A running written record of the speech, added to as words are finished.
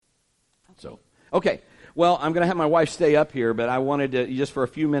So, okay. Well, I'm going to have my wife stay up here, but I wanted to, just for a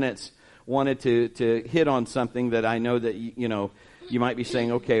few minutes, wanted to hit on something that I know that, you might be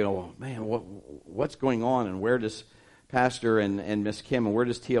saying, okay, oh, man, what's going on, and where does Pastor and Miss Kim, and where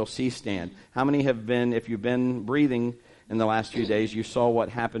does TLC stand? How many have been, if you've been breathing in the last few days, you saw what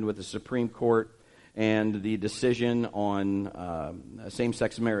happened with the Supreme Court and the decision on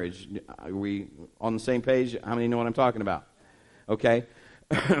same-sex marriage? Are we on the same page? How many know what I'm talking about? Okay.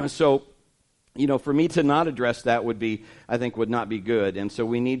 So, for me to not address that would not be good. And so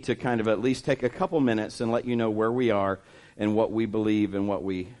we need to kind of at least take a couple minutes and let you know where we are and what we believe and what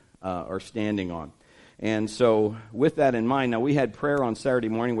we are standing on. And so with that in mind, now we had prayer on Saturday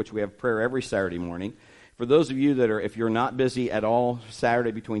morning, which we have prayer every Saturday morning. For those of you that are, if you're not busy at all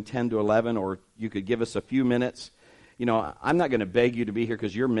Saturday between 10 to 11, or you could give us a few minutes, I'm not going to beg you to be here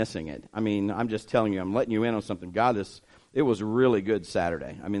because you're missing it. I mean, I'm just telling you, I'm letting you in on something. It was a really good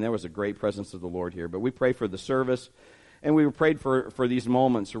Saturday. I mean, there was a great presence of the Lord here. But we pray for the service, and we prayed for these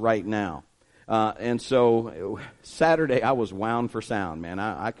moments right now. And so Saturday, I was wound for sound, man.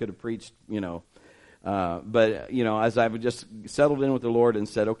 I could have preached, but, as I've just settled in with the Lord and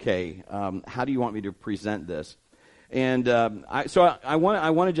said, okay, how do you want me to present this? And I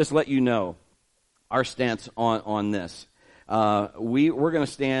want to just let you know our stance on this. We're going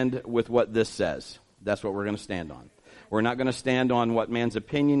to stand with what this says. That's what we're going to stand on. We're not going to stand on what man's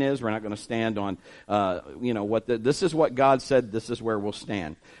opinion is. We're not going to stand on, this is what God said. This is where we'll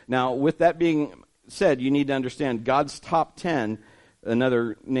stand. Now, with that being said, you need to understand God's top 10,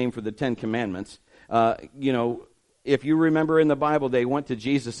 another name for the 10 Commandments. If you remember in the Bible, they went to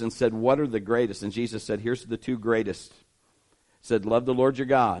Jesus and said, what are the greatest? And Jesus said, here's the two greatest. He said, love the Lord your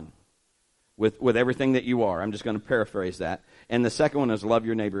God with everything that you are. I'm just going to paraphrase that. And the second one is love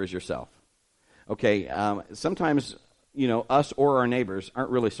your neighbor as yourself. Okay, sometimes us or our neighbors aren't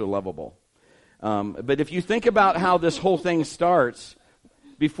really so lovable. But if you think about how this whole thing starts,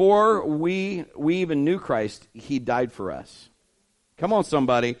 before we even knew Christ, He died for us. Come on,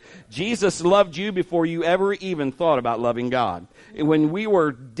 somebody. Jesus loved you before you ever even thought about loving God. When we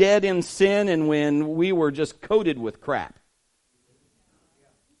were dead in sin and when we were just coated with crap.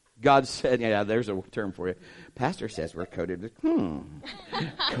 God said, yeah, there's a term for you. Pastor says we're coated with,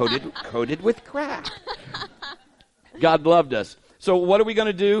 coated with crap. God loved us. So what are we going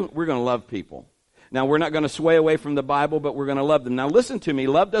to do? We're going to love people. Now, we're not going to sway away from the Bible, but we're going to love them. Now, listen to me.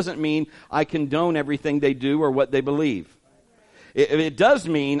 Love doesn't mean I condone everything they do or what they believe. It does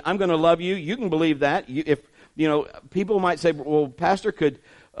mean I'm going to love you. You can believe that. People might say, well, Pastor, could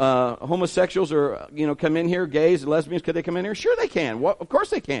homosexuals or, come in here, gays, lesbians, could they come in here? Sure they can. Well, of course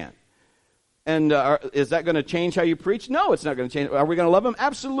they can. And is that going to change how you preach? No, it's not going to change. Are we going to love them?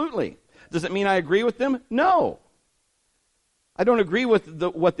 Absolutely. Does it mean I agree with them? No. I don't agree with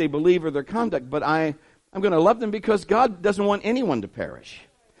what they believe or their conduct, but I'm going to love them because God doesn't want anyone to perish.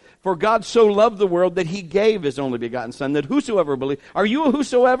 For God so loved the world that He gave His only begotten Son, that whosoever believes. Are you a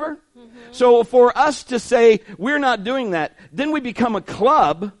whosoever? Mm-hmm. So for us to say we're not doing that, then we become a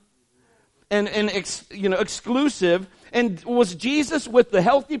club and exclusive. And was Jesus with the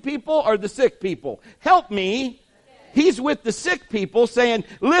healthy people or the sick people? Help me. He's with the sick people saying,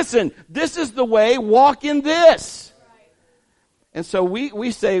 listen, this is the way, walk in this. And so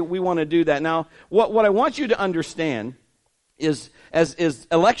we say we want to do that. Now, what I want you to understand is as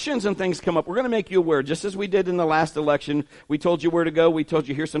elections and things come up, we're going to make you aware, just as we did in the last election. We told you where to go. We told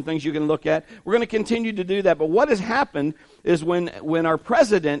you here's some things you can look at. We're going to continue to do that. But what has happened is when our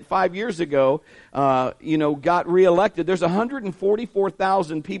president 5 years ago, got reelected, there's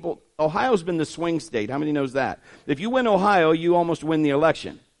 144,000 people. Ohio's been the swing state. How many knows that? If you win Ohio, you almost win the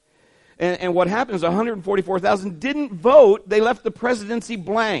election. And what happens, 144,000 didn't vote. They left the presidency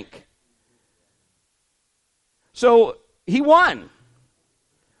blank. So he won.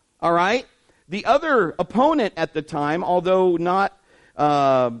 All right? The other opponent at the time, although not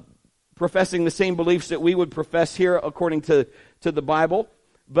professing the same beliefs that we would profess here according to the Bible,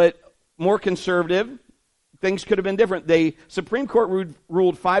 but more conservative, things could have been different. The Supreme Court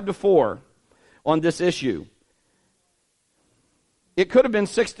ruled 5-4 on this issue. It could have been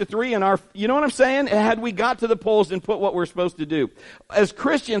 6-3 in our, you know what I'm saying? Had we got to the polls and put what we're supposed to do. As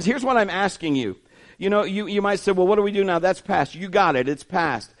Christians, here's what I'm asking you. You might say, well, what do we do now? That's past. You got it. It's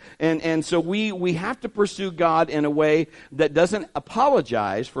past. And so we have to pursue God in a way that doesn't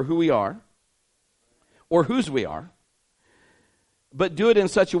apologize for who we are or whose we are, but do it in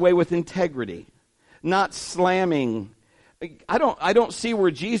such a way with integrity, not slamming. I don't see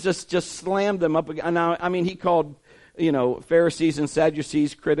where Jesus just slammed them up. Now, I mean, he called Pharisees and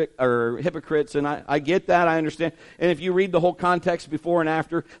Sadducees, hypocrites, and I get that, I understand. And if you read the whole context before and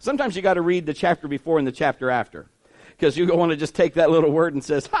after, sometimes you got to read the chapter before and the chapter after, because you want to just take that little word and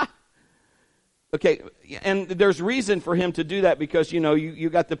says, ha! Okay, and there's reason for him to do that, because, you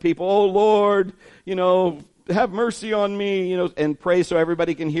got the people, oh Lord, have mercy on me, and pray so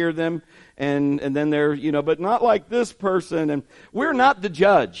everybody can hear them, and then they're, but not like this person, and we're not the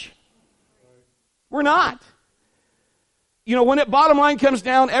judge. We're not. When it bottom line comes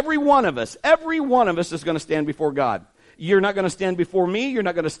down, every one of us is going to stand before God. You're not going to stand before me. You're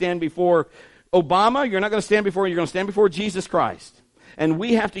not going to stand before Obama. You're not going to stand before, you're going to stand before Jesus Christ. And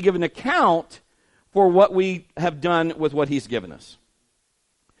we have to give an account for what we have done with what he's given us.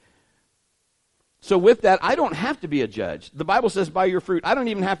 So with that, I don't have to be a judge. The Bible says by your fruit. I don't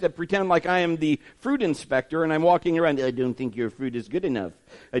even have to pretend like I am the fruit inspector and I'm walking around, I don't think your fruit is good enough.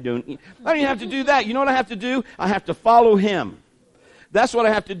 I don't even have to do that. You know what I have to do? I have to follow him. That's what I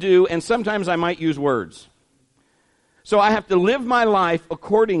have to do, and sometimes I might use words. So I have to live my life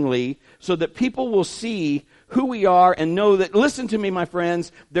accordingly so that people will see who we are and know that, listen to me, my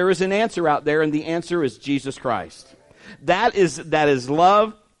friends, there is an answer out there, and the answer is Jesus Christ. That is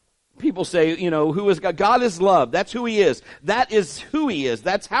love. People say, who is God? God is love. That's who he is. That is who he is.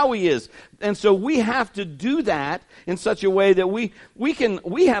 That's how he is. And so we have to do that in such a way that we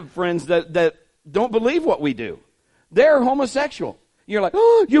have friends that don't believe what we do. They're homosexual. You're like,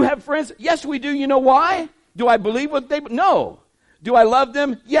 oh, you have friends? Yes, we do. You know why? Do I believe what they... No. Do I love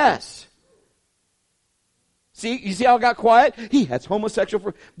them? Yes. See, you see how I got quiet? He has homosexual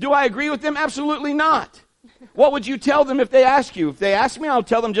friends. Do I agree with them? Absolutely not. What would you tell them if they ask you? If they ask me, I'll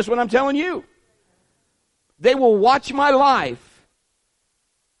tell them just what I'm telling you. They will watch my life,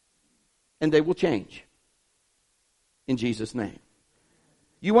 and they will change. In Jesus' name.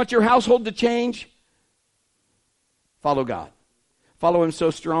 You want your household to change? Follow God. Follow him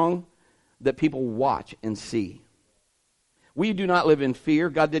so strong that people watch and see. We do not live in fear.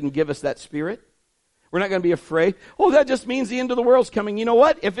 God didn't give us that spirit. We're not going to be afraid. Oh, that just means the end of the world's coming. You know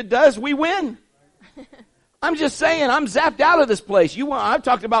what? If it does, we win. I'm just saying, I'm zapped out of this place. I've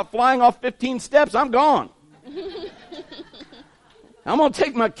talked about flying off 15 steps. I'm gone. I'm going to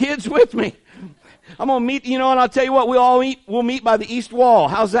take my kids with me. I'm going to meet, and I'll tell you what, we'll meet by the east wall.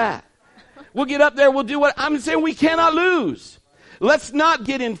 How's that? We'll get up there. We'll do what I'm saying. We cannot lose. Let's not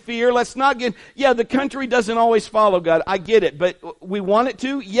get in fear. The country doesn't always follow God. I get it. But we want it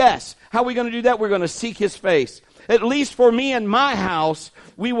to? Yes. How are we going to do that? We're going to seek his face. At least for me and my house,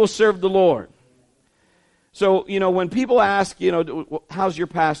 we will serve the Lord. So, when people ask, how's your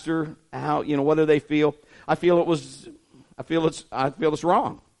pastor? How, what do they feel? I feel it's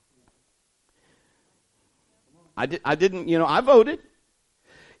wrong. I didn't, I voted.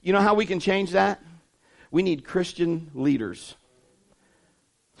 You know how we can change that? We need Christian leaders.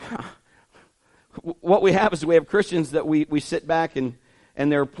 What we have is we have Christians that we sit back and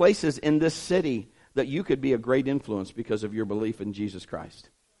there are places in this city that you could be a great influence because of your belief in Jesus Christ.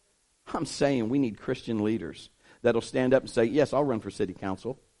 I'm saying we need Christian leaders that'll stand up and say, yes, I'll run for city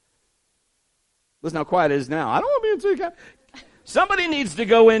council. Listen how quiet it is now. I don't want to be in city council. Somebody needs to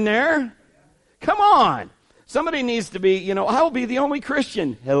go in there. Come on. Somebody needs to be, I'll be the only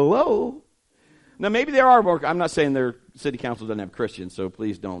Christian. Hello. Now, maybe there are more. I'm not saying their city council doesn't have Christians, so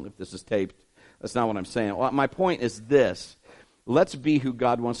please don't. If this is taped, that's not what I'm saying. Well, my point is this. Let's be who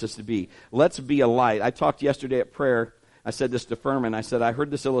God wants us to be. Let's be a light. I talked yesterday at prayer. I said this to Furman. I said, I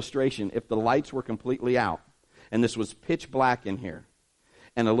heard this illustration. If the lights were completely out, and this was pitch black in here,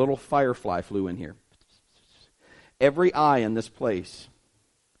 and a little firefly flew in here, every eye in this place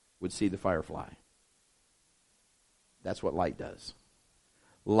would see the firefly. That's what light does.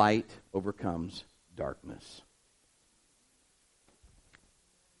 Light overcomes darkness.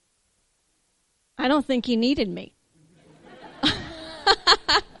 I don't think he needed me.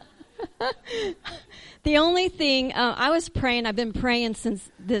 The only thing, I was praying, I've been praying since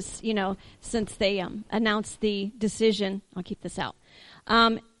this, since they announced the decision. I'll keep this out.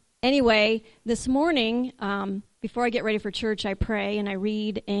 Anyway, this morning, before I get ready for church, I pray and I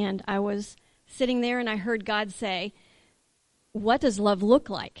read, and I was sitting there and I heard God say, what does love look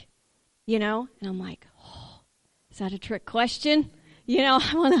like? And I'm like, oh, is that a trick question?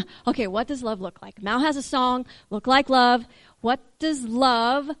 Okay, what does love look like? Mal has a song, Look Like Love. What does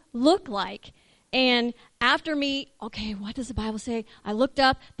love look like? And after me, okay, what does the Bible say? I looked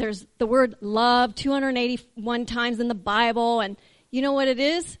up, there's the word love 281 times in the Bible, and you know what it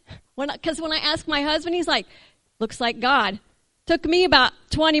is? Because when I asked my husband, he's like, looks like God. Took me about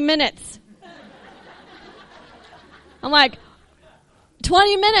 20 minutes. I'm like,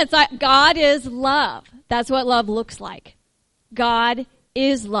 20 minutes, God is love. That's what love looks like. God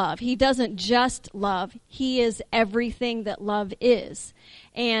is love. He doesn't just love. He is everything that love is.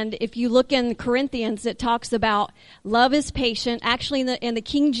 And if you look in Corinthians, it talks about love is patient. Actually, in the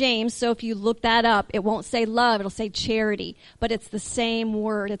King James, so if you look that up, it won't say love, it'll say charity. But it's the same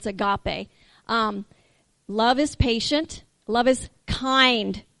word. It's agape. Love is patient. Love is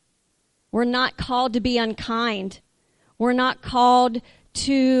kind. We're not called to be unkind. We're not called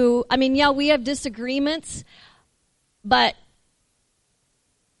to, we have disagreements, but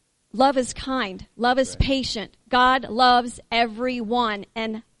love is kind. Love is patient. God loves everyone.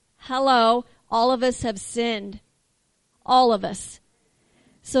 And hello, all of us have sinned. All of us.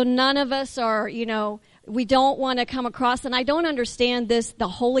 So none of us are, we don't want to come across, and I don't understand this, the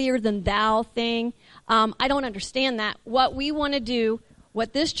holier than thou thing. I don't understand that. What we want to do,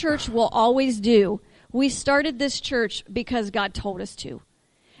 what this church will always do, we started this church because God told us to.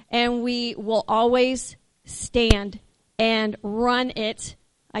 And we will always stand and run it.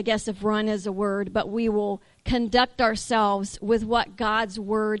 I guess if run is a word, but we will conduct ourselves with what God's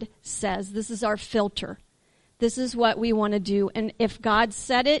word says. This is our filter. This is what we want to do. And if God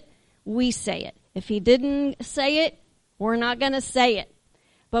said it, we say it. If he didn't say it, we're not going to say it.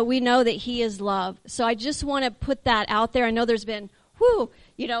 But we know that he is love. So I just want to put that out there. I know there's been,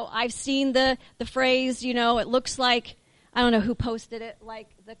 I've seen the phrase, it looks like, I don't know who posted it, like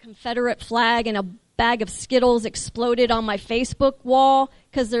the Confederate flag and a bag of Skittles exploded on my Facebook wall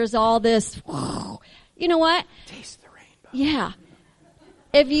because there's all this, you know what? Taste the rainbow.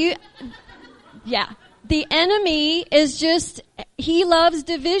 Yeah. The enemy is just, he loves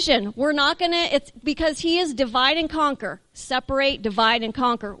division. We're not going to, it's because he is divide and conquer. Separate, divide, and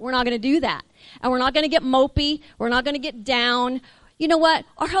conquer. We're not going to do that. And we're not going to get mopey. We're not going to get down. You know what?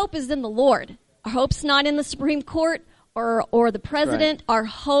 Our hope is in the Lord. Our hope's not in the Supreme Court or the president. Right. Our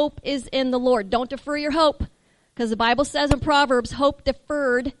hope is in the Lord. Don't defer your hope. Because the Bible says in Proverbs, hope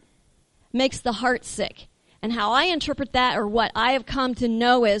deferred makes the heart sick. And how I interpret that, or what I have come to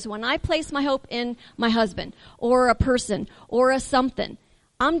know, is when I place my hope in my husband or a person or a something,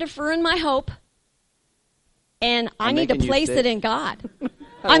 I'm deferring my hope, and I need to place it in God.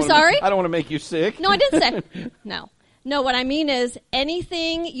 I'm sorry? I don't want to make you sick. No, I didn't say. No, what I mean is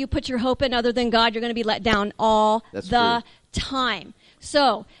anything you put your hope in other than God, you're going to be let down all the time.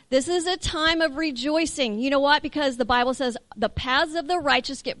 So this is a time of rejoicing. You know what? Because the Bible says the paths of the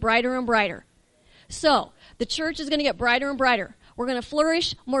righteous get brighter and brighter. So the church is going to get brighter and brighter. We're going to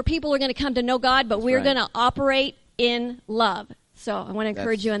flourish. More people are going to come to know God, but we're going to operate in love. So I want to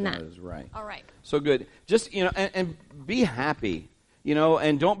encourage you in that. That is right. All right. So good. Just, and be happy,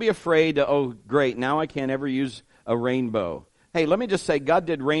 and don't be afraid to, oh, great, now I can't ever use a rainbow. Hey, let me just say, God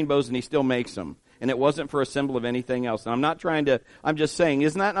did rainbows and he still makes them. And it wasn't for a symbol of anything else. And I'm just saying,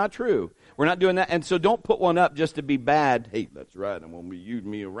 isn't that not true? We're not doing that. And so don't put one up just to be bad. Hey, that's right, I'm going to be using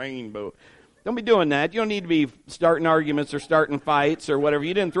me a rainbow. Don't be doing that. You don't need to be starting arguments or starting fights or whatever.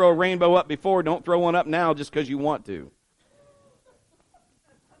 You didn't throw a rainbow up before. Don't throw one up now just because you want to.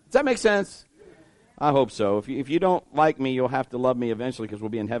 Does that make sense? I hope so. If you don't like me, you'll have to love me eventually because we'll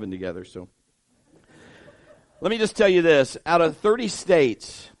be in heaven together. So let me just tell you this. Out of 30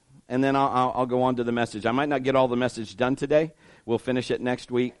 states, and then I'll go on to the message. I might not get all the message done today. We'll finish it next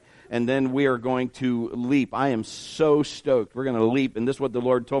week. And then we are going to leap. I am so stoked. We're going to leap. And this is what the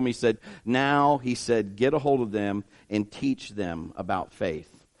Lord told me. He said, get a hold of them and teach them about faith.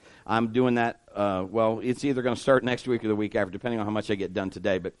 I'm doing that. It's either going to start next week or the week after, depending on how much I get done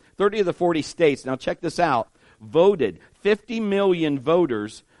today. But 30 of the 40 states, now check this out, voted. 50 million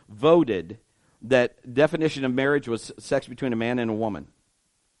voters voted that definition of marriage was sex between a man and a woman.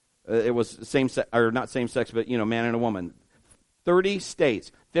 It was same sex, or not same sex, but, man and a woman. 30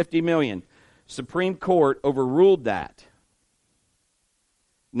 states, 50 million. Supreme Court overruled that.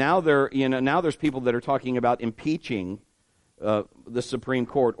 Now there's people that are talking about impeaching the Supreme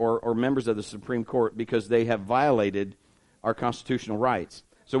Court or members of the Supreme Court because they have violated our constitutional rights.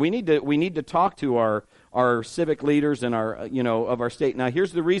 So we need to talk to our civic leaders and our of our state. Now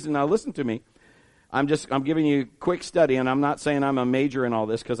here's the reason. Now listen to me. I'm giving you a quick study, and I'm not saying I'm a major in all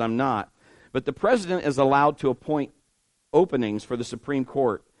this because I'm not. But the president is allowed to appoint openings for the Supreme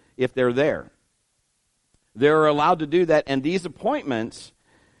Court if they're there. They're allowed to do that, and these appointments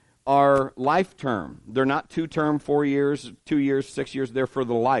are life term. They're not 2-term, 4 years, 2 years, 6 years. They're for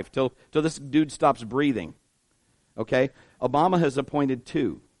the life till this dude stops breathing. Okay? Obama has appointed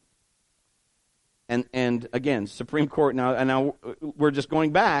 2. And again, Supreme Court now we're just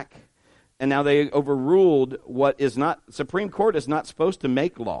going back, and now they overruled what is not. Supreme Court is not supposed to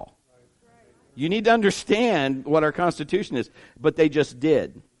make law. You need to understand what our Constitution is, but they just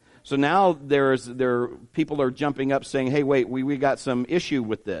did. So now people are jumping up saying, hey, wait, we got some issue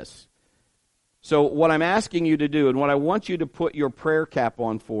with this. So what I'm asking you to do, and what I want you to put your prayer cap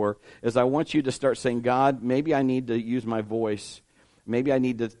on for, is I want you to start saying, God, maybe I need to use my voice. Maybe I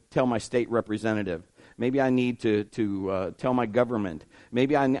need to tell my state representative. Maybe I need to tell my government.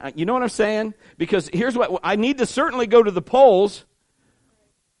 Maybe you know what I'm saying? Because here's what, I need to certainly go to the polls,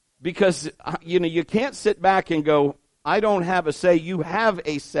 because, you can't sit back and go, I don't have a say. You have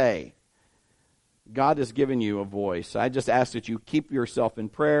a say. God has given you a voice. I just ask that you keep yourself in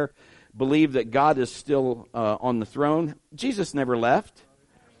prayer. Believe that God is still on the throne. Jesus never left.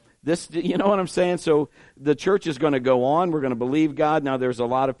 You know what I'm saying? So the church is going to go on. We're going to believe God. Now there's a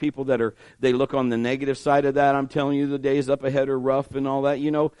lot of people they look on the negative side of that. I'm telling you, the days up ahead are rough and all that.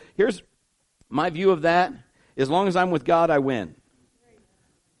 Here's my view of that. As long as I'm with God, I win.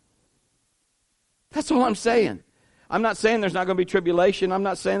 That's all I'm saying. I'm not saying there's not going to be tribulation. I'm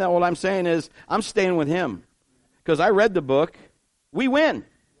not saying that. What I'm saying is I'm staying with Him. Because I read the book. We win.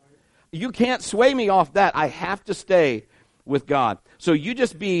 You can't sway me off that. I have to stay with God. So you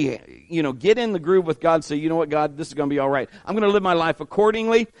just get in the groove with God. Say, you know what, God, this is going to be all right. I'm going to live my life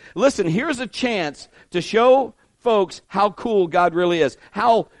accordingly. Listen, here's a chance to show folks how cool God really is,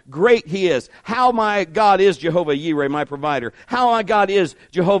 how great He is, how my God is Jehovah Yireh, my provider, how my God is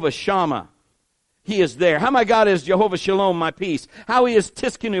Jehovah Shammah. He is there. How my God is Jehovah Shalom, my peace. How He is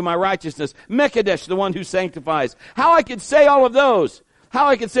Tiskenu, my righteousness. Mekadesh, the one who sanctifies. How I could say all of those. How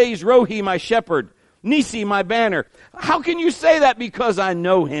I could say He's Rohi, my shepherd. Nisi, my banner. How can you say that? Because I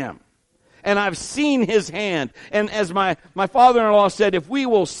know Him. And I've seen His hand. And as my father-in-law said, if we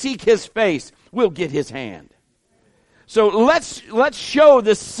will seek His face, we'll get His hand. So let's show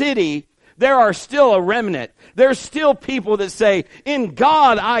the city there are still a remnant. There's still people that say, in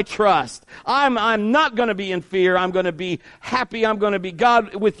God I trust. I'm not going to be in fear. I'm going to be happy. I'm going to be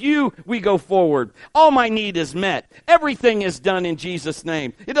God. With you, we go forward. All my need is met. Everything is done in Jesus'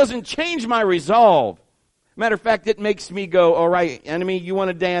 name. It doesn't change my resolve. Matter of fact, it makes me go, all right, enemy, you want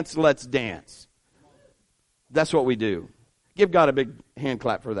to dance? Let's dance. That's what we do. Give God a big hand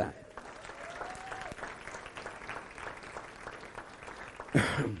clap for that.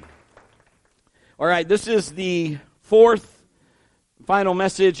 All right, this is the fourth final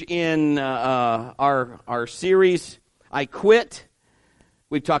message in our series, I Quit.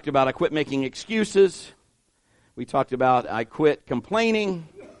 We've talked about I quit making excuses. We talked about I quit complaining.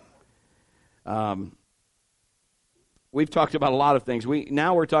 We've talked about a lot of things.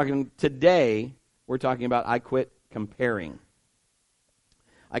 Today we're talking about I quit comparing.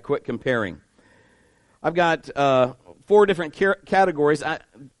 I quit comparing. I've got 4 different categories.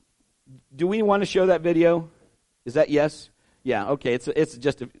 Do we want to show that video? Is that yes? Yeah. Okay. It's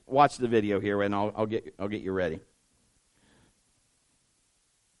just watch the video here, and I'll get you ready.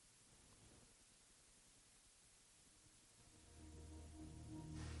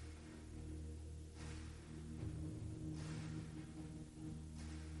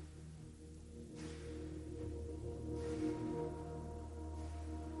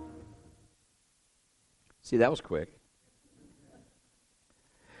 See, that was quick.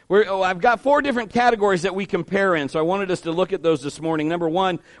 I've got 4 different categories that we compare in, so I wanted us to look at those this morning. Number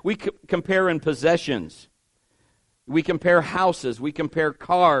 1, we compare in possessions. We compare houses. We compare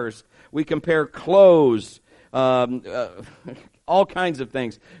cars. We compare clothes. All kinds of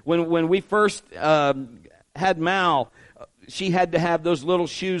things. When we first had Mal, she had to have those little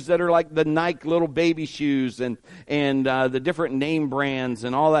shoes that are like the Nike little baby shoes and the different name brands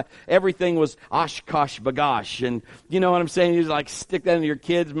and all that. Everything was Oshkosh Bagosh. And you know what I'm saying? You like stick that into your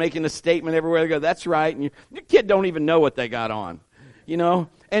kids, making a statement everywhere they go. That's right. And your kid don't even know what they got on. You know?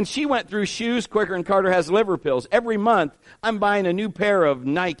 And she went through shoes quicker than Carter has liver pills. Every month, I'm buying a new pair of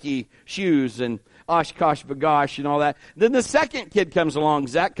Nike shoes and Oshkosh Bagosh and all that. Then the second kid comes along.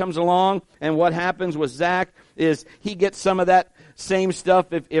 Zach comes along, and what happens with Zach is he gets some of that same stuff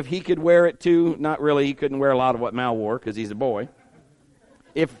if he could wear it too. Not really. He couldn't wear a lot of what Mal wore because he's a boy.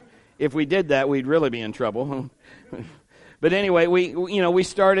 If we did that, we'd really be in trouble. But anyway, we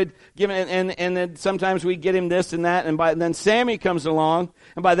started giving, and then sometimes we get him this and that, and then Sammy comes along,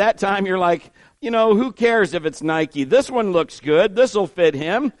 and by that time you're like, who cares if it's Nike? This one looks good. This will fit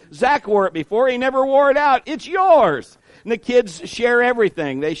him. Zach wore it before. He never wore it out. It's yours. And the kids share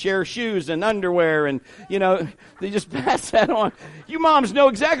everything. They share shoes and underwear, and, they just pass that on. You moms know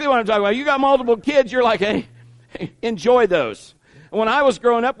exactly what I'm talking about. You got multiple kids. You're like, hey, enjoy those. And when I was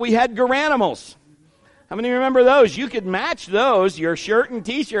growing up, we had Garanimals. How many remember those? You could match those, your shirt and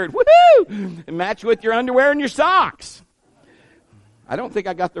T-shirt, woohoo, and match with your underwear and your socks. I don't think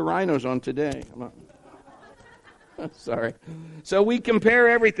I got the rhinos on today. Sorry. So we compare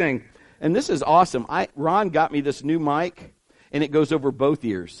everything. And this is awesome. Ron got me this new mic, and it goes over both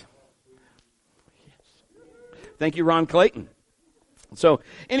ears. Thank you, Ron Clayton. So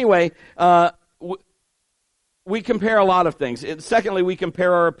anyway, we compare a lot of things. Secondly, we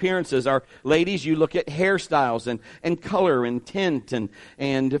compare our appearances. Our ladies, you look at hairstyles and color and tint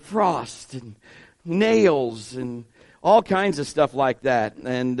and frost and nails and all kinds of stuff like that.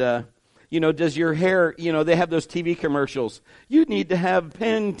 And, does your hair, they have those TV commercials. You need to have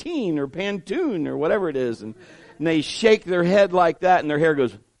Pantene or Pantone or whatever it is. And they shake their head like that and their hair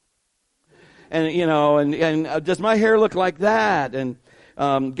goes, and does my hair look like that? And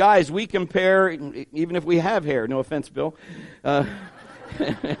guys, we compare, even if we have hair. No offense, Bill.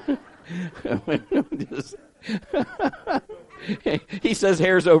 He says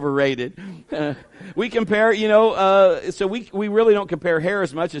hair's overrated. We compare, so we really don't compare hair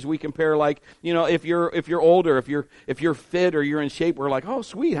as much as we compare, like, if you're older, if you're fit or you're in shape, we're like, oh,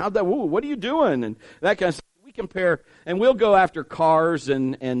 sweet, what are you doing? And that kind of stuff. We compare, and we'll go after cars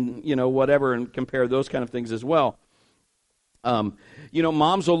and whatever and compare those kind of things as well.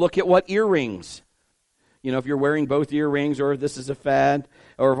 Moms will look at what earrings. If you're wearing both earrings, or if this is a fad,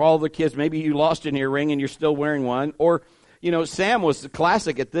 or if all the kids, maybe you lost an earring and you're still wearing one. Or, Sam was the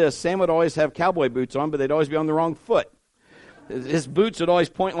classic at this. Sam would always have cowboy boots on, but they'd always be on the wrong foot. His boots would always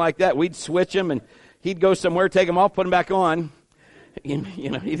point like that. We'd switch them, and he'd go somewhere, take them off, put them back on.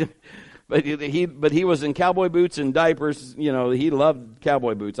 But he was in cowboy boots and diapers. He loved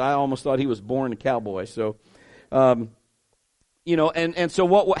cowboy boots. I almost thought he was born a cowboy. So, and so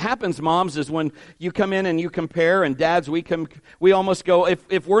what happens, moms, is when you come in and you compare, and dads, we almost go,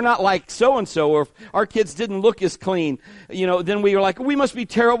 if we're not like so-and-so, or if our kids didn't look as clean, then we are like, we must be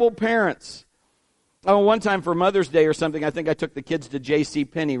terrible parents. Oh, one time for Mother's Day or something, I think I took the kids to J.C.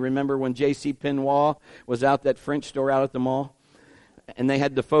 Penney. Remember when J.C. Penney was out, that French store out at the mall? And they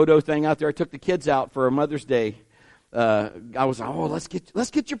had the photo thing out there. I took the kids out for a Mother's Day. I was like, oh, let's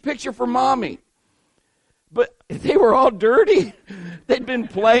get your picture for Mommy. But they were all dirty. They'd been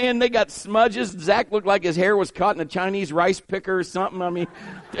playing. They got smudges. Zach looked like his hair was caught in a Chinese rice picker or something. I mean,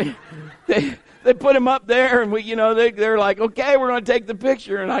 they put him up there, and they're like, okay, we're going to take the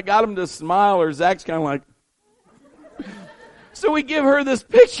picture. And I got him to smile, or Zach's kind of like. So we give her this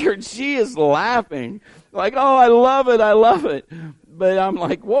picture, and she is laughing. Like, oh, I love it. But I'm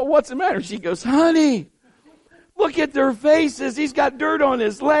like, what's the matter? She goes, honey, look at their faces. He's got dirt on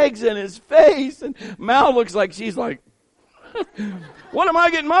his legs and his face. And Mal looks like she's like, what am I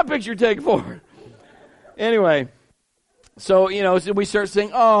getting my picture taken for? Anyway, so we start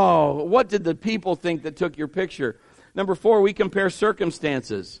saying, oh, what did the people think that took your picture? Number 4, we compare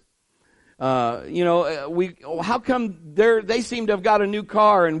circumstances. How come they seem to have got a new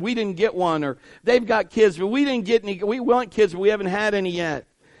car and we didn't get one, or they've got kids but we didn't get any. We want kids but we haven't had any yet.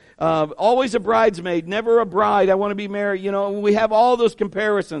 Always a bridesmaid, never a bride. I want to be married. We have all those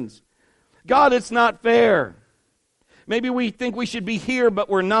comparisons. God, it's not fair. Maybe we think we should be here, but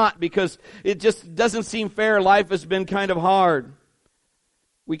we're not, because it just doesn't seem fair. Life has been kind of hard.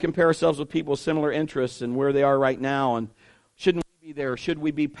 We compare ourselves with people with similar interests and where they are right now, and shouldn't we be there? Should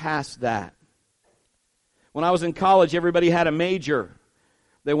we be past that? When I was in college, everybody had a major.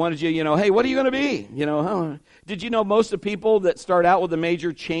 They wanted you, hey, what are you going to be? Did you know most of the people that start out with a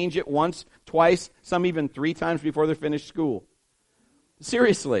major change it once, twice, some even 3 times before they finish school?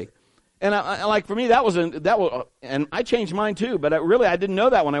 Seriously. And for me, that was, and I changed mine too, but I didn't know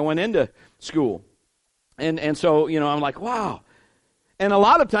that when I went into school. And so, I'm like, wow. And a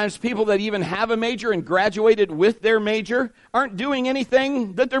lot of times people that even have a major and graduated with their major aren't doing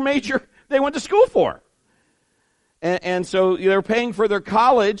anything that their major they went to school for. And so they're paying for their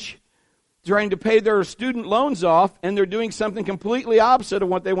college, trying to pay their student loans off, and they're doing something completely opposite of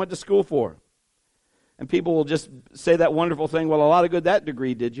what they went to school for. And people will just say that wonderful thing, well, a lot of good that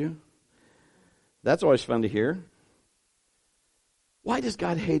degree, did you? That's always fun to hear. Why does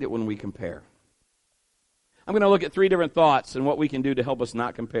God hate it when we compare? I'm going to look at 3 different thoughts and what we can do to help us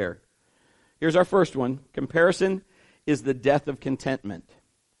not compare. Here's our first one. Comparison is the death of contentment.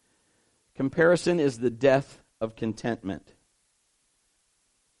 Comparison is the death of contentment.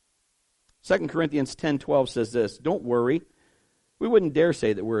 2 Corinthians 10:12 says this, don't worry. We wouldn't dare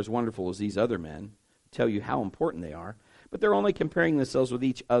say that we're as wonderful as these other men, tell you how important they are, but they're only comparing themselves with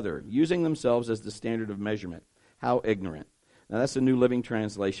each other, using themselves as the standard of measurement. How ignorant. Now that's the New Living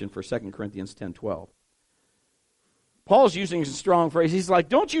Translation for 2 Corinthians 10:12. Paul's using a strong phrase. He's like,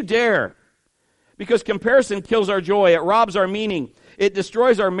 don't you dare. Because comparison kills our joy. It robs our meaning. It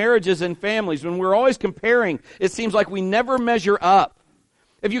destroys our marriages and families. When we're always comparing, it seems like we never measure up.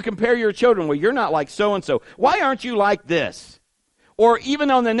 If you compare your children, well, you're not like so-and-so. Why aren't you like this? Or even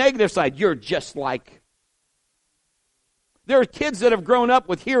on the negative side, you're just like. There are kids that have grown up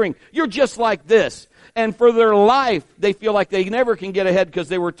with hearing, you're just like this. And for their life, they feel like they never can get ahead because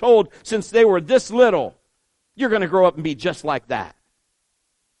they were told since they were this little, you're going to grow up and be just like that.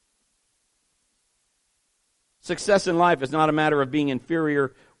 Success in life is not a matter of being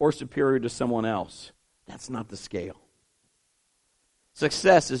inferior or superior to someone else. That's not the scale.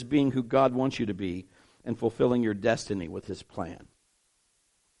 Success is being who God wants you to be and fulfilling your destiny with His plan.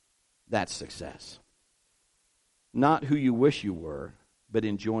 That's success. Not who you wish you were, but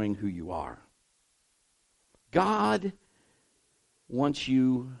enjoying who you are. God wants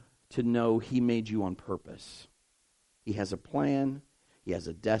you to know He made you on purpose. He has a plan. He has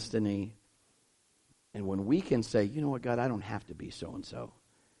a destiny. And when we can say, you know what, God, I don't have to be so-and-so.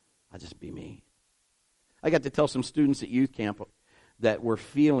 I'll just be me. I got to tell some students at youth camp that were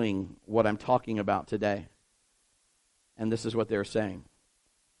feeling what I'm talking about today. And this is what they're saying.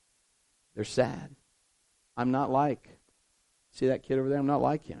 They're sad. I'm not like, see that kid over there? I'm not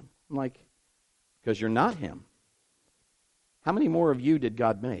like him. I'm like, because you're not him. How many more of you did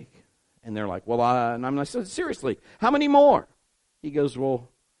God make? And they're like, well, and I'm like, seriously, how many more? He goes, well,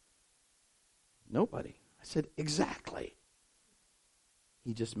 nobody. I said, exactly.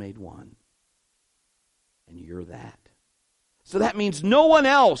 He just made one. And you're that. So that means no one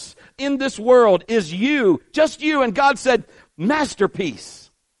else in this world is you, just you. And God said,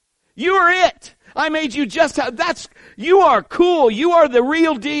 masterpiece. You are it. I made you just how, you are cool. You are the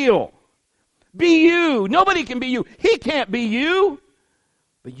real deal. Be you. Nobody can be you. He can't be you,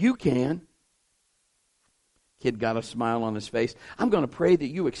 but you can. Kid got a smile on his face. I'm going to pray that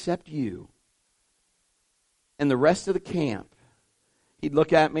you accept you. And the rest of the camp, he'd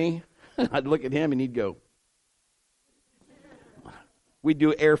look at me, I'd look at him, and he'd go. We'd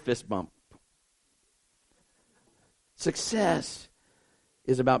do air fist bump. Success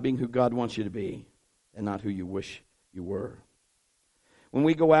is about being who God wants you to be and not who you wish you were. When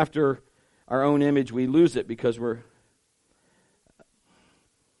we go after our own image, we lose it because we're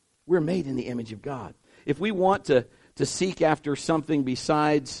made in the image of God. If we want to seek after something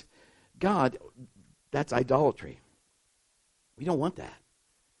besides God, that's idolatry. We don't want that.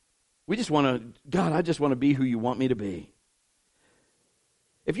 We just want to, God, I just want to be who you want me to be.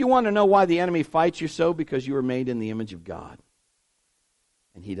 If you want to know why the enemy fights you so, because you were made in the image of God.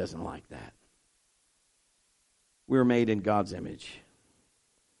 And He doesn't like that. We were made in God's image.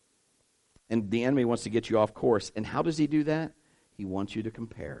 And the enemy wants to get you off course. And how does he do that? He wants you to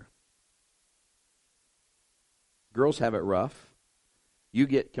compare. Girls have it rough. You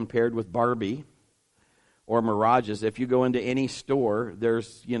get compared with Barbie or Mirages. If you go into any store,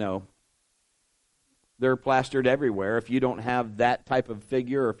 there's, they're plastered everywhere. If you don't have that type of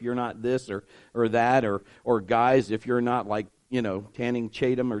figure, or if you're not this or that, or guys, if you're not like, Tanning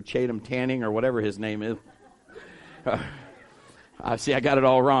Chatham or Chatham Tanning or whatever his name is. See, I got it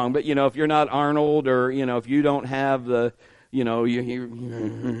all wrong. But, if you're not Arnold or, if you don't have the,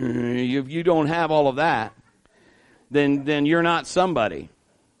 if you don't have all of that, then you're not somebody.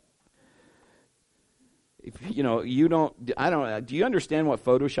 If, do you understand what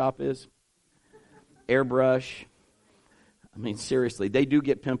Photoshop is? Airbrush. I mean, seriously, they do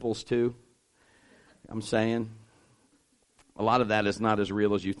get pimples too. I'm saying. A lot of that is not as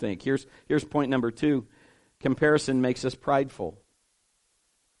real as you think. Here's point number 2. Comparison makes us prideful.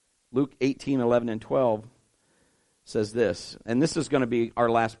 Luke 18:11 and 12 says this, and this is going to be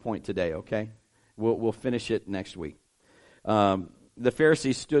our last point today, okay? We'll finish it next week. The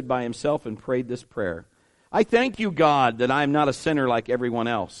Pharisee stood by himself and prayed this prayer. I thank you, God, that I am not a sinner like everyone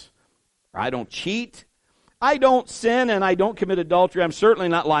else. I don't cheat. I don't sin, and I don't commit adultery. I'm certainly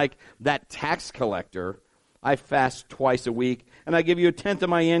not like that tax collector. I fast twice a week, and I give you 1/10 of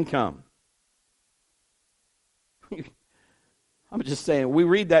my income. I'm just saying, we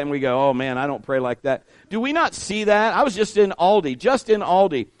read that and we go, oh man, I don't pray like that. Do we not see that? I was just in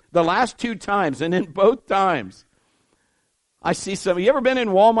Aldi, the last 2 times, and in both times, I see some. You ever been in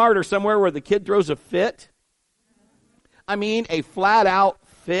Walmart or somewhere where the kid throws a fit? I mean, a flat-out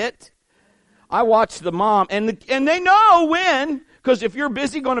fit. I watch the mom, and they know when, because if you're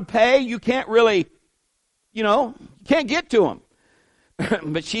busy going to pay, you can't really, can't get to them.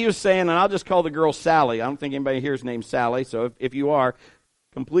 But she was saying, and I'll just call the girl Sally. I don't think anybody here is named Sally, so if you are,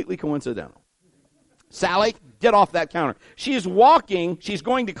 completely coincidental. Sally, get off that counter. She is walking. She's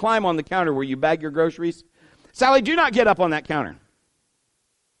going to climb on the counter where you bag your groceries. Sally, do not get up on that counter.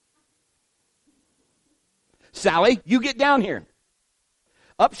 Sally, you get down here.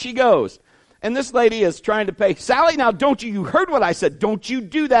 Up she goes. And this lady is trying to pay. Sally, now don't you heard what I said. Don't you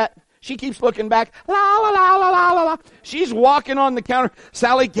do that. She keeps looking back. La, la, la, la, la, la, la. She's walking on the counter.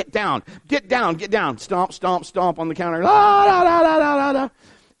 Sally, get down. Get down. Get down. Stomp, stomp, stomp on the counter. La, la, la, la, la, la, la.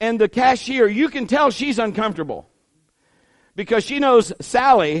 And the cashier, you can tell she's uncomfortable. Because she knows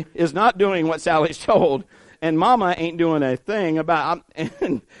Sally is not doing what Sally's told. And Mama ain't doing a thing about it.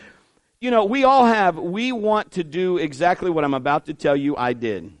 And, you know, we want to do exactly what I'm about to tell you I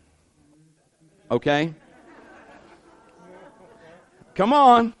did. Okay? Come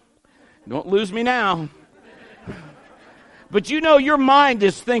on. Don't lose me now. But you know your mind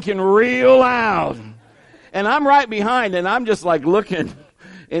is thinking real loud. And I'm right behind and I'm just like looking.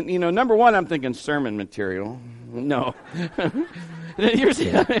 And, you know, number one, I'm thinking sermon material. No. Here's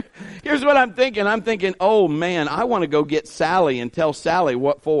what I'm thinking. I'm thinking, oh man, I want to go get Sally and tell Sally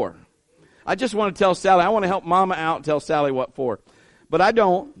what for. I just want to tell Sally. I want to help Mama out and tell Sally what for. But I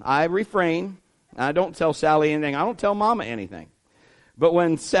don't. I refrain. I don't tell Sally anything. I don't tell Mama anything. But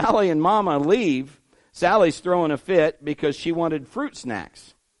when Sally and Mama leave, Sally's throwing a fit because she wanted fruit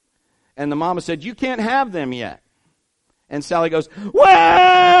snacks. And the Mama said, you can't have them yet. And Sally goes,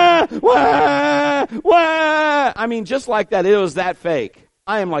 wah, wah, wah. I mean, just like that. It was that fake.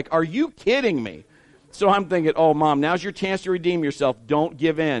 I am like, are you kidding me? So I'm thinking, oh, Mom, now's your chance to redeem yourself. Don't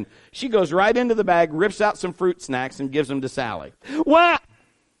give in. She goes right into the bag, rips out some fruit snacks, and gives them to Sally. Wah!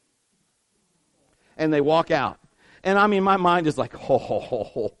 And they walk out. And I mean, my mind is like,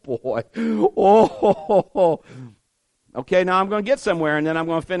 oh, boy. Oh. Okay, now I'm going to get somewhere, and then I'm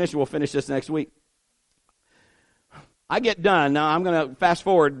going to finish. We'll finish this next week. I get done. Now I'm going to fast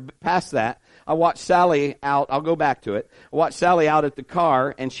forward past that. I watch Sally out. I'll go back to it. I watch Sally out at the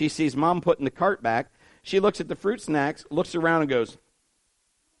car, and she sees Mom putting the cart back. She looks at the fruit snacks, looks around and goes,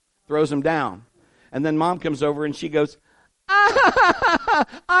 throws them down. And then Mom comes over, and she goes,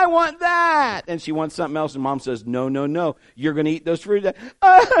 I want that. And she wants something else, and Mom says, no, no, no. You're going to eat those fruit.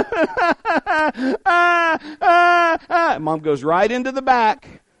 Mom goes right into the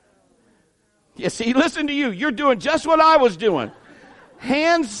back. You see, listen to you. You're doing just what I was doing.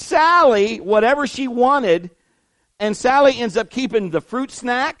 Hands Sally whatever she wanted, and Sally ends up keeping the fruit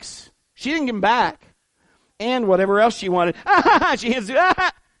snacks. She didn't give them back. And whatever else she wanted. She hands it.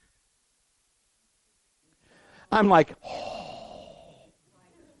 I'm like, oh.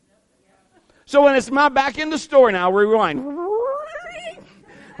 So when it's my back in the store now, rewind.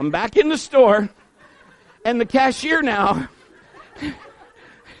 I'm back in the store, and the cashier now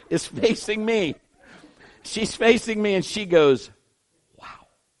is facing me. She's facing me, and she goes, wow.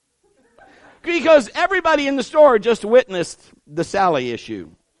 Because everybody in the store just witnessed the Sally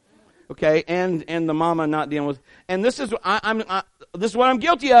issue. Okay, and the mama not dealing with. And this is this is what I'm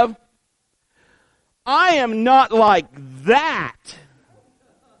guilty of. I am not like that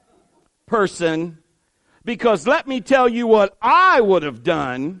person, because let me tell you what I would have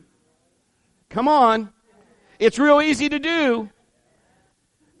done. Come on. It's real easy to do.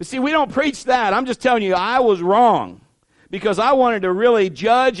 But see, we don't preach that. I'm just telling you, I was wrong. Because I wanted to really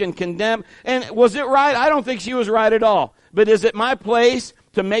judge and condemn. And was it right? I don't think she was right at all. But is it my place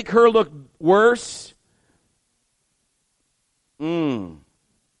to make her look worse?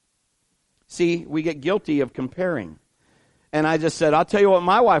 See, we get guilty of comparing. And I just said, I'll tell you what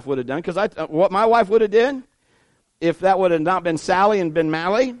my wife would have done. Because what my wife would have did, if that would have not been Sally and been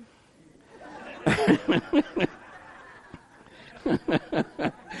Mally.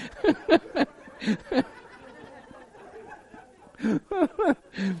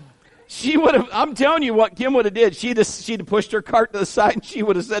 She would have, I'm telling you what Kim would have did. She'd have pushed her cart to the side, and she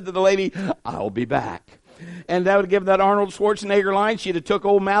would have said to the lady, I'll be back. And that would give that Arnold Schwarzenegger line. She'd have took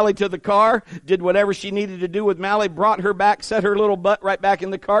old Mally to the car, did whatever she needed to do with Mally, brought her back, set her little butt right back in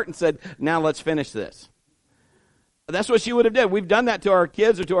the cart, and said, now let's finish this. That's what she would have done. We've done that to our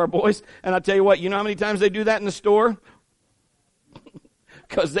kids or to our boys. And I'll tell you what, you know how many times they do that in the store?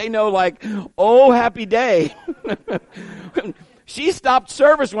 Because they know, like, oh, happy day. She stopped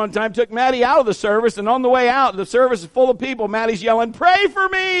service one time, took Maddie out of the service, and on the way out, the service is full of people. Maddie's yelling, pray for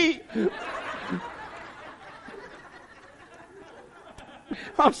me!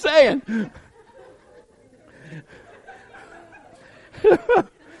 I'm saying.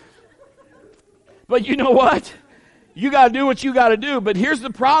 But you know what? You got to do what you got to do. But here's the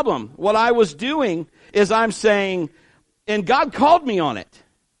problem. What I was doing is I'm saying, and God called me on it.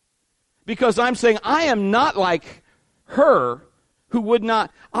 Because I'm saying, I am not like her who would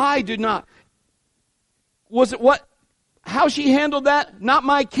not, I do not. Was it what, how she handled that? Not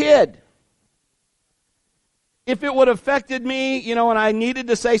my kid. If it would have affected me, you know, and I needed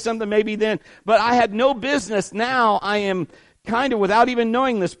to say something maybe then, but I had no business. Now I am kind of without even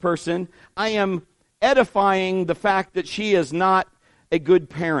knowing this person, I am edifying the fact that she is not a good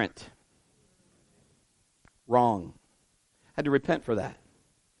parent. Wrong. Had to repent for that.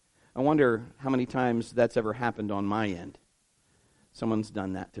 I wonder how many times that's ever happened on my end. Someone's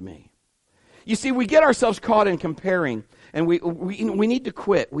done that to me. You see, we get ourselves caught in comparing, and we need to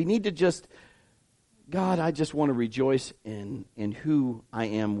quit. We need to just, God, I just want to rejoice in who I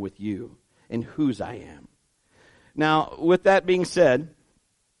am with you, and whose I am. Now, with that being said,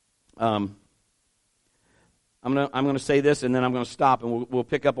 I'm going to say this, and then I'm going to stop, and we'll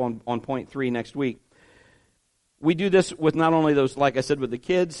pick up on point 3 next week. We do this with not only those, like I said, with the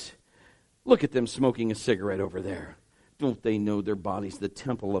kids. Look at them smoking a cigarette over there. Don't they know their body's the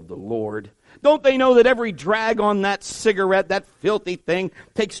temple of the Lord? Don't they know that every drag on that cigarette, that filthy thing,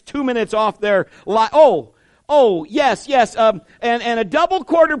 takes 2 minutes off their life? Oh, yes. And a double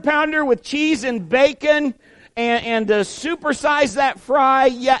quarter pounder with cheese and bacon, and supersize that fry.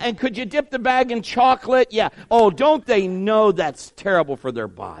 Yeah, and could you dip the bag in chocolate? Yeah. Oh, don't they know that's terrible for their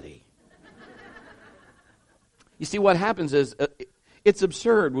body? You see, what happens is it's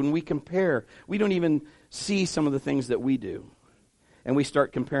absurd when we compare. We don't even see some of the things that we do. And we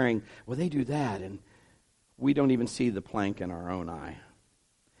start comparing, well, they do that, and we don't even see the plank in our own eye.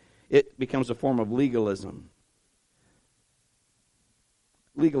 It becomes a form of legalism.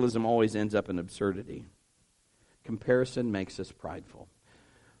 Legalism always ends up in absurdity. Comparison makes us prideful.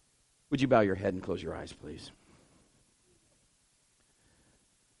 Would you bow your head and close your eyes, please?